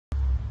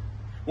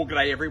Well,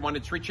 g'day everyone,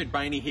 it's Richard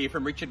Baini here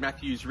from Richard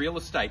Matthews Real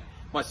Estate.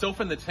 Myself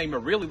and the team are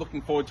really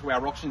looking forward to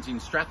our auctions in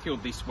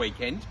Strathfield this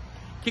weekend.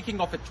 Kicking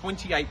off at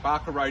 28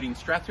 Barker Road in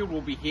Strathfield, we'll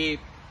be here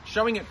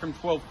showing it from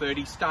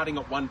 12:30, starting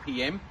at 1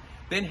 p.m.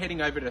 Then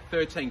heading over to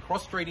 13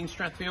 Cross Street in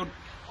Strathfield.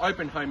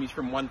 Open home is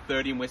from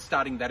 1:30 and we're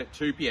starting that at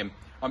 2 p.m.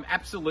 I'm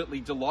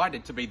absolutely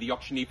delighted to be the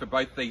auctioneer for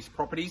both these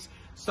properties.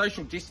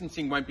 Social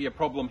distancing won't be a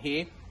problem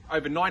here.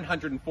 Over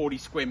 940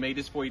 square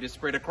metres for you to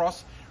spread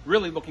across.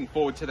 Really looking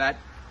forward to that.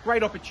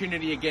 Great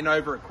opportunity again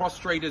over at Cross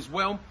Street as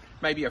well.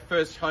 Maybe a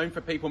first home for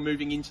people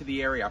moving into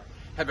the area.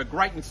 Have a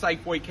great and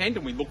safe weekend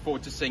and we look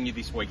forward to seeing you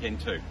this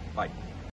weekend too. Bye.